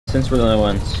Since we're the only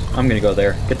ones, I'm gonna go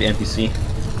there, get the NPC.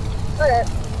 Okay.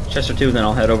 Chester 2, then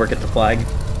I'll head over, get the flag.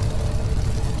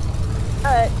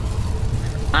 Alright.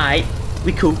 Aight,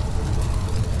 we cool.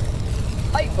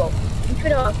 Alright, bro.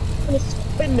 I'm gonna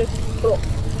spin this block.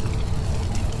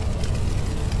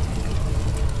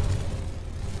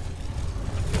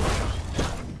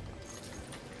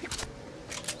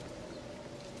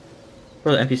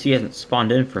 Bro, the NPC hasn't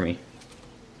spawned in for me.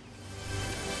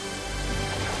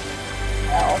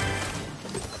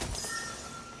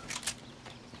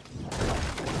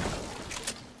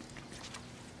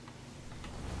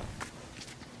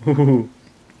 Ooh.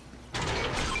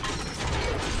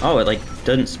 Oh, it like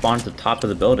doesn't spawn at the top of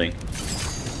the building.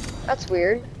 That's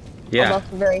weird. Yeah.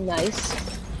 Almost very nice.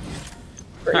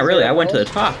 Not really, I went to the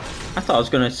top. I thought I was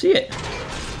gonna see it.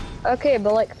 Okay,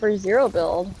 but like for zero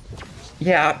build.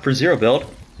 Yeah, for zero build.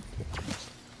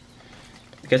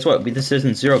 Guess what? This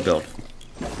isn't zero build.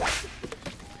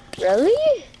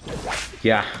 Really?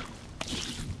 Yeah.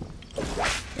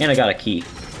 And I got a key.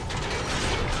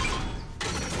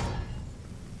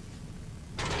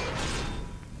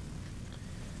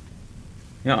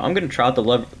 Yeah, I'm gonna try out the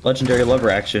legendary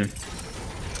lever action.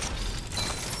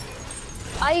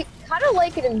 I kind of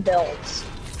like it in builds.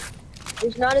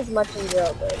 There's not as much in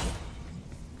zero build.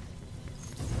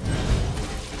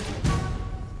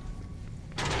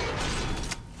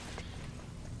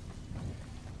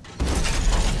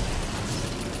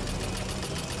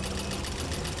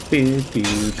 Boo,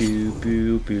 boo, boo,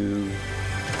 boo, boo.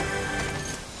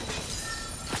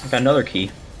 I got another key.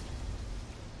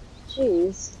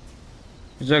 Jeez.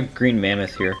 There's a green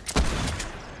mammoth here.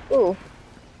 Ooh.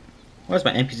 Where's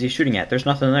my NPC shooting at? There's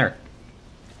nothing there.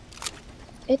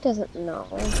 It doesn't know.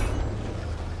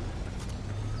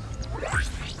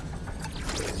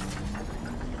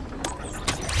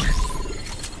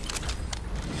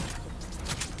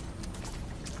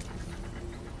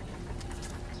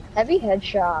 Heavy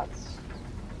headshots.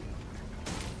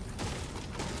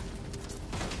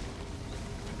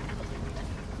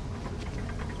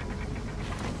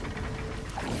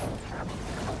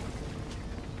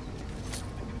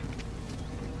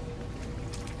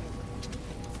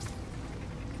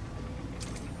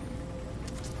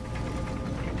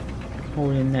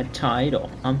 Holding that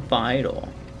title. I'm vital.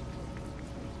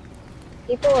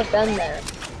 People have been there.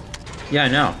 Yeah, I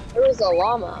know. There was a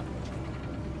llama.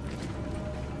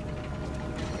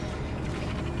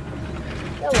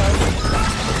 Hello.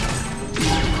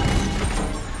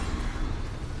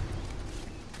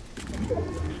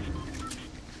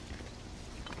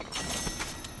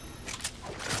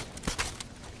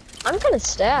 I'm kind of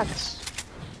stacked.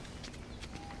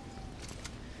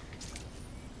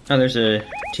 Oh, there's a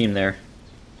team there.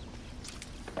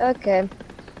 Okay.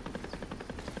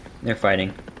 They're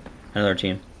fighting. Another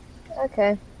team.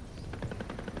 Okay.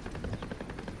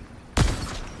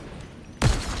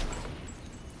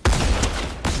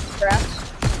 Crap.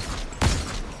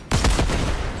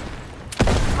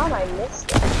 How did I miss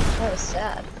that? That was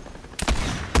sad.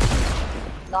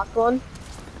 Knocked one.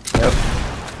 Yep.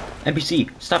 NPC,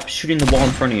 stop shooting the wall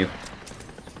in front of you.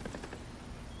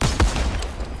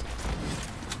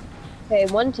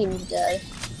 Okay, one team's dead.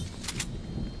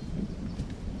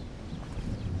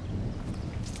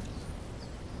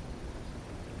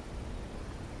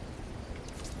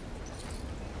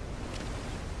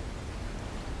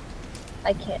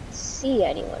 I can't see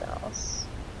anyone else.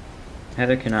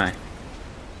 Neither can I.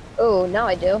 Oh, now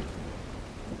I do.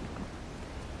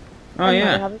 Oh, I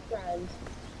yeah. have a friend.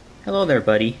 Hello there,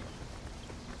 buddy.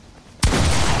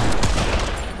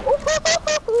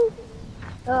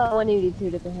 Oh,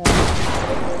 182 to the head.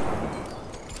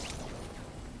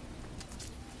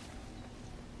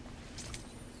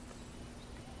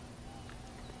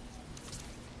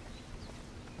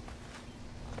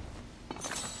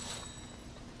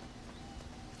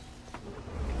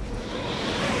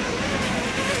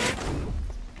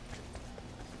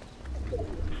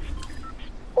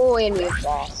 Oh, and we have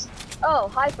lost. Oh,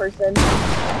 hi, person.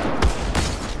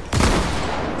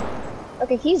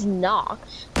 Okay, he's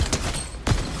knocked.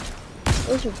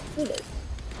 Where's your feet?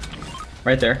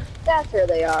 Right there. That's where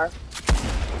they are.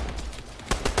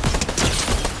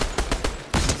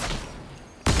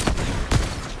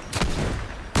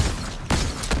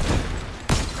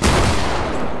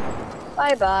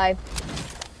 Bye-bye.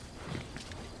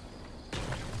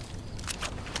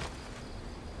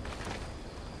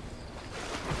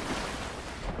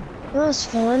 That was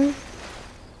fun.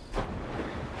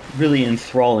 Really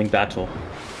enthralling battle.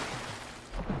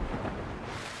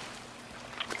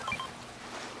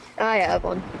 I have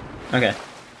one. Okay.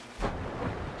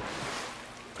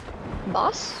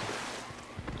 Boss?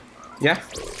 Yeah.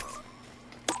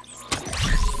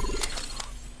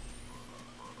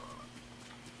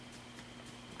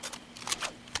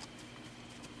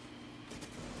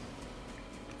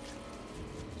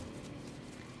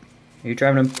 Are you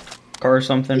driving a car or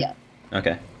something? Yeah.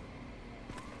 Okay.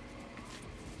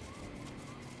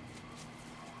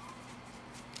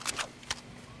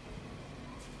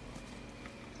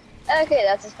 Okay,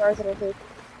 that's as far as it'll take.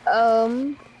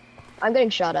 I'm getting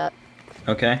shot at.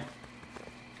 Okay.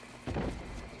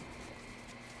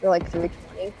 They're like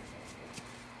 320.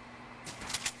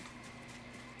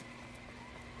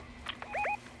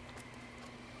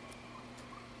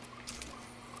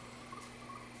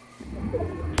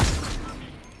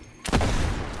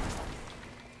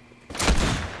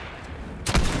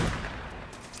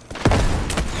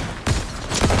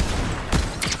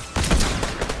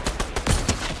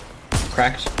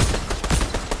 Cracked.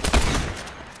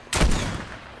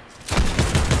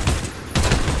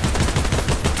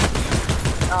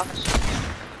 Knocked.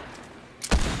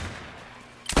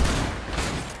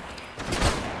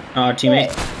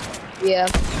 Teammate. Yeah.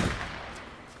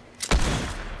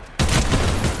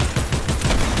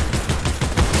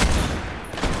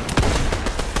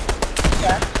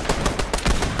 Yeah.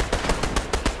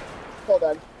 Hold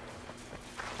on.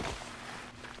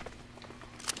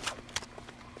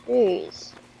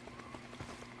 Jeez.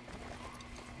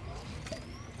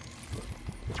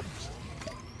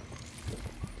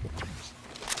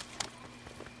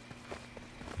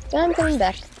 I'm coming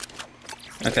back.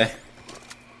 Okay.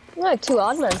 No, 2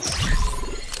 augments.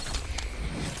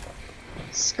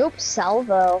 Scope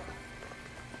salvo.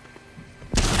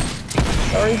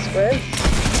 Sorry, sprint.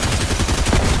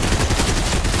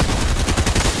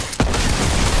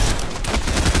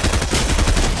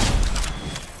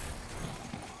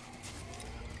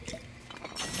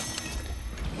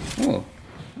 Oh,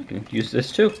 I can use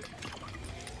this too.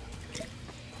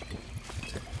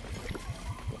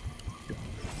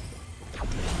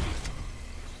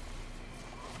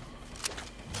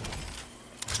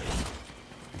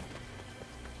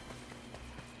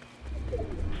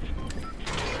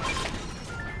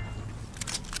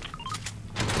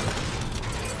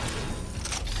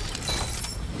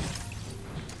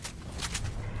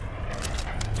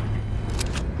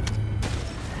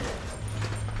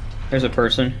 There's a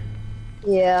person.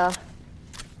 Yeah.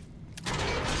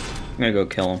 I'm gonna go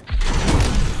kill him.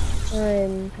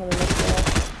 I'm coming this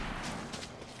way.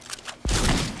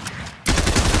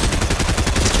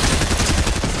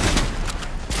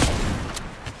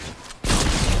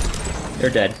 They're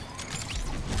dead.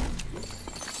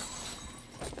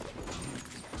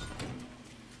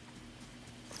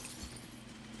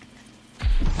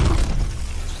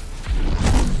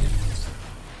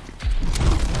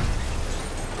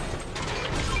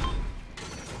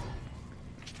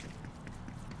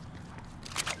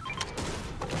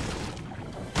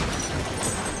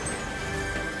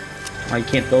 Oh, you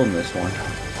can't build in this one.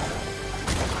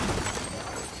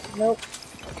 Nope.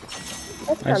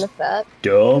 That's kind That's of fat.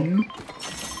 dumb.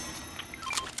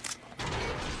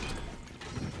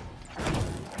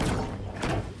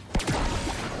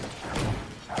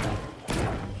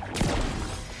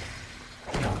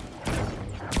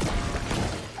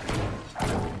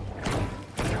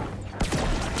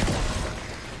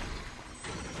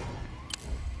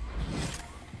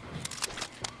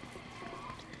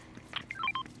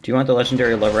 Do you want the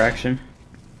legendary lever action?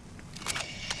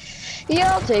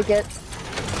 Yeah, I'll take it.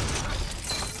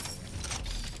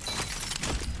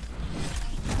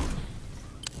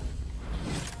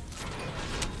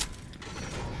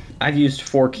 I've used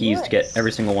 4 keys to get Nice.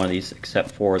 every single one of these except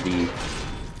for the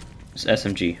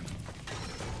SMG.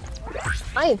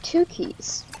 I have 2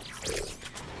 keys.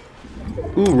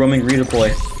 Ooh, roaming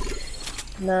redeploy.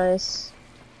 Nice.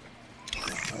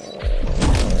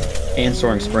 And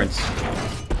soaring sprints.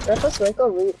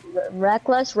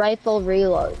 Reckless rifle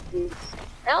reload.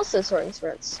 I also soaring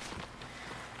sprints.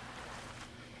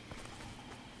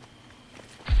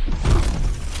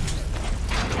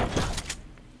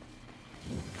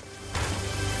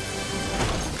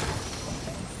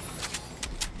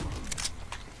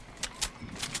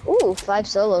 Ooh, 5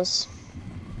 solos.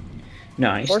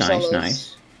 Nice, 4 nice, solos.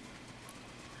 nice.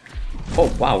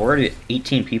 Oh, wow, we're already at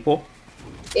 18 people?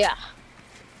 Yeah.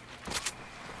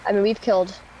 I mean, we've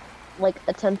killed like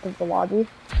 1/10 of the lobby.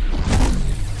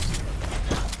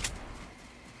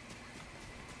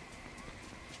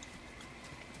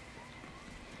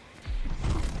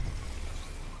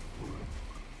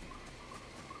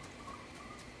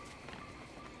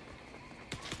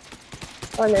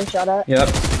 Oh, and then shot at. Yep,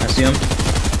 I see him.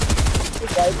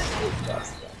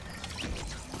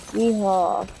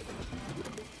 Yeehaw.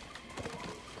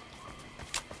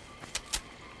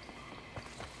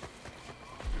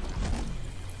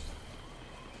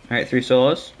 Alright, 3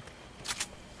 solos.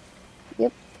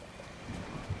 Yep.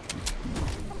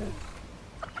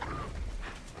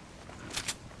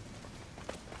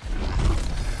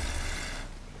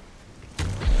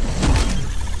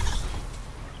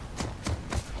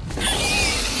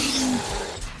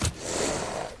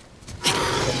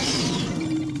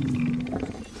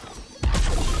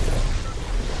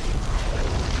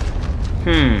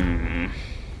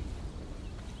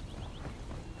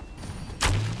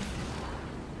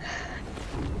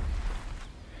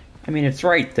 I mean, it's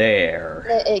right there.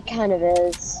 It kind of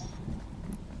is.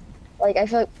 Like, I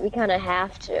feel like we kind of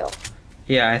have to.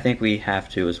 Yeah, I think we have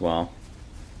to as well.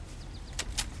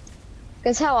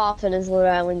 Because how often is Loot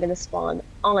Island gonna spawn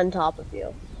on top of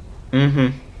you? Mm-hmm.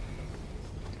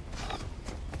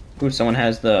 Ooh, someone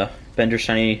has the Bender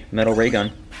Shiny Metal Ray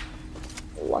Gun.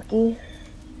 Lucky.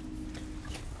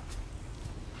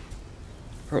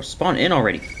 Bro, spawn in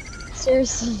already.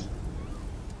 Seriously.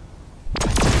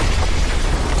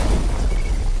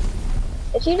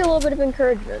 It needs a little bit of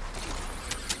encouragement.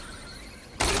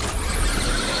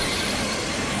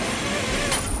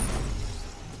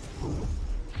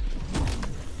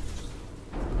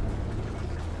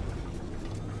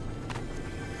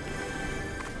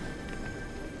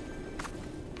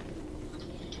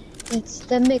 It's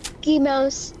the Mickey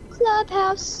Mouse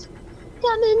Clubhouse.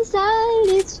 Come inside,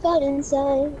 it's fun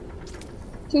inside.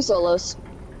 2 solos.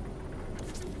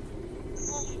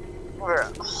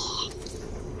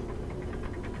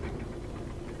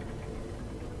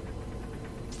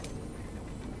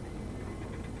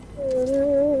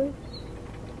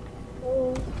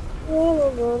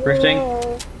 Drifting?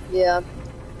 Yeah.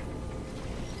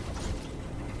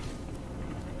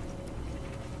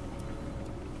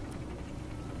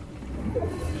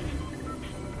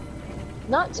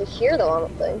 Not to hear though, I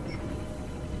don't think.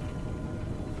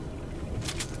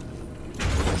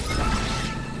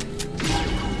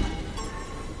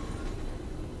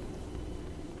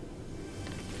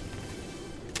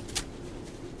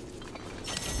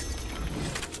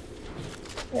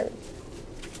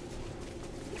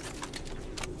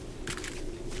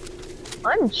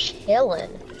 I'm chilling.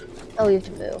 Oh, we have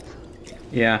to move.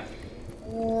 Yeah.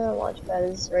 Launchpad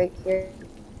is right here.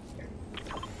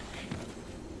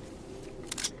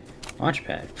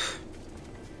 Launchpad.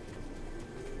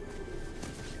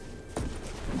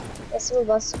 Guess some of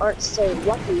us aren't so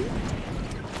lucky.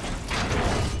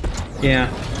 Yeah.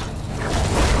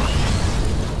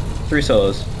 3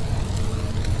 solos.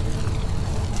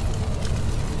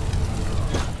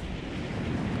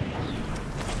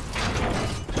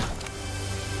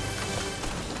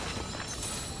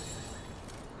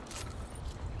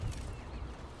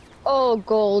 Oh,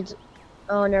 gold.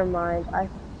 Oh, never mind. I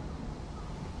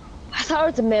thought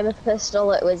it was a mammoth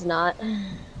pistol. It was not. 3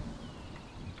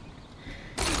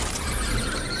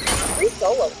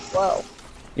 solos. Whoa.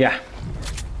 Yeah.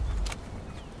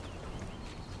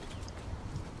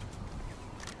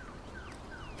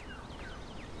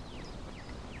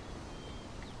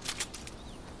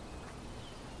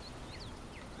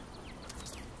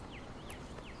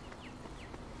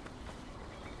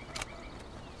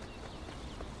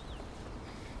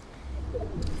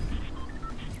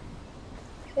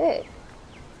 Okay.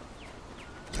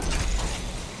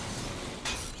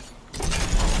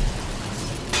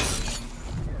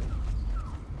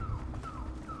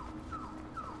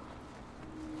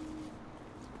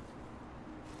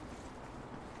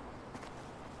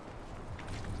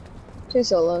 Two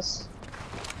solos.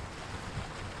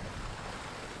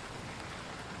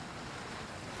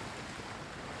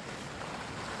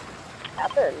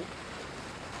 Happened.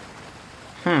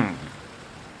 Hmm.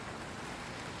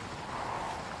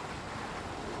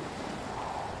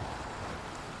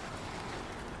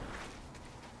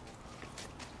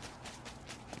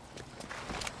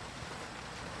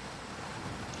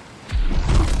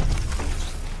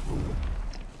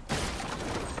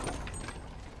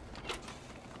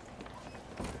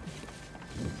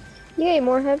 Yay,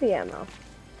 more heavy ammo.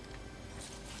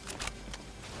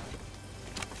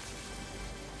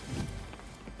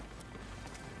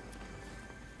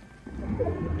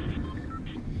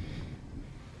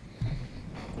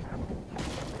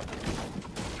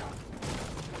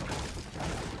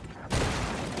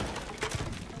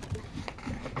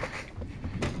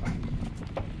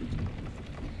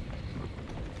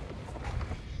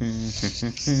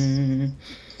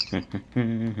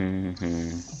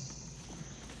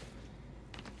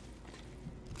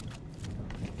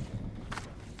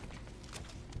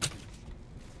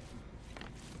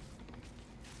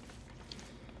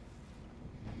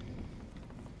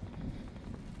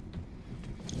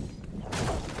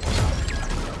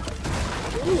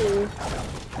 Ooh.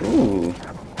 Ooh.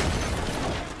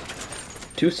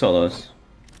 2 solos.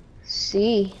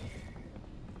 See.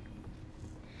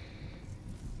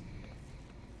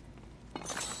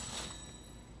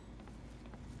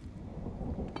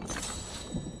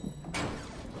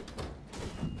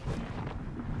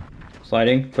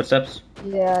 Sliding. Footsteps.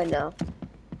 Yeah, I know.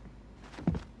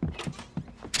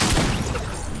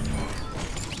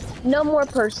 No more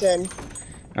person.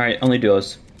 Alright, only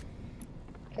duos.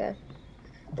 Okay.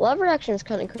 Lever action is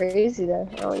kind of crazy though.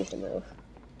 I don't need to move.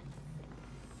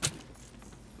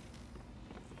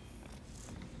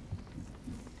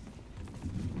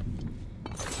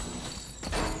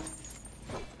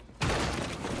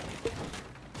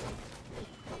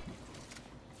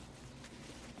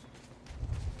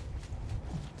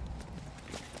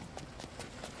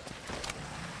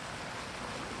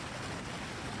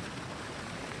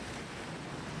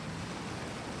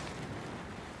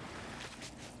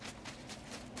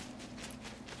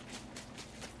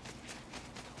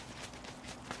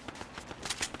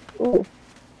 Ooh,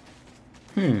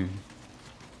 Hmm.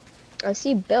 I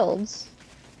see builds.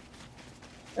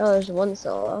 Oh, there's one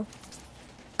solo.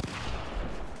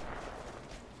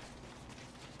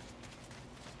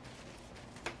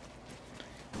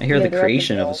 I hear Yeah, the they're at the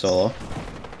creation of a builds. solo.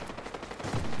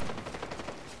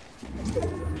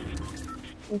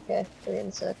 Okay, 3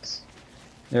 and 6.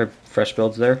 There are fresh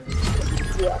builds there.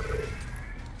 Yeah,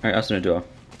 Alright, us in a duo.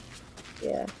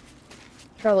 yeah.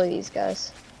 Probably these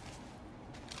guys.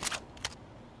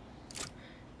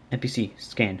 NPC,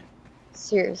 scan.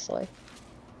 Seriously.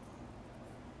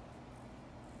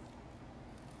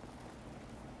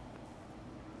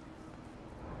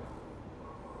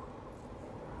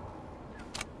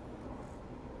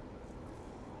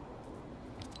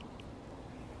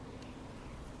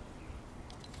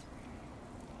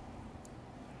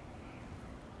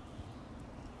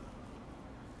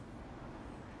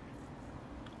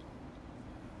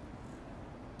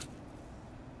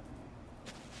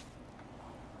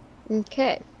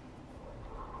 Okay.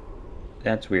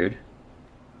 That's weird.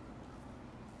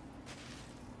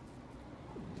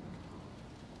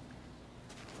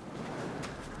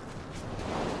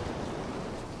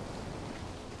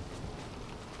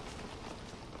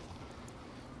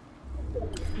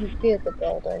 You'd be at the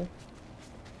building.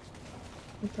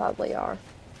 You probably are.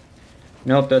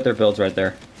 Nope, bet their build's right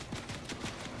there.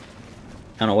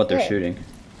 I don't know what they're Okay. shooting.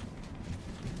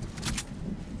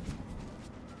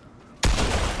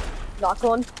 Knock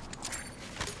one.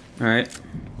 Alright.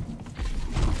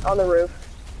 On the roof.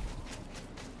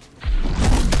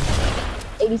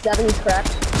 87, he's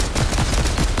cracked.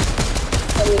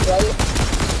 20 is right.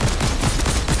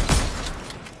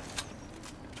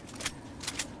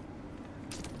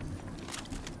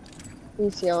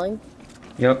 He's healing.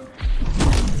 Yep.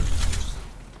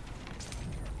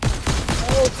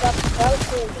 Oh, stop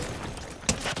crouching.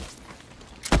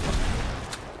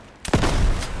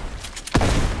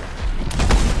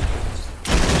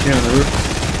 Shooting on the roof.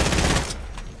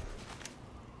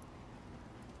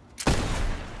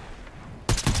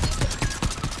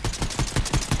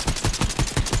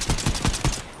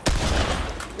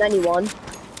 '91.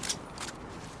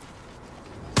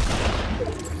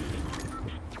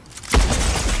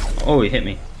 Oh, he hit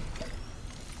me.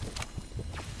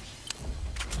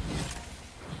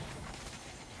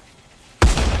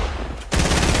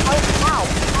 Ow.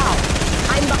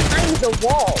 I'm behind the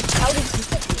wall. How did you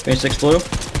hit me? 26 blue.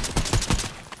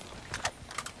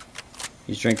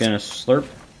 He's drinking a slurp.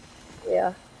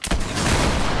 Yeah.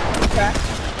 Cracked.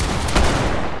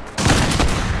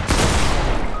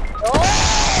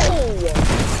 Oh!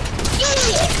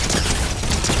 Idiot!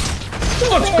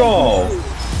 Let's go!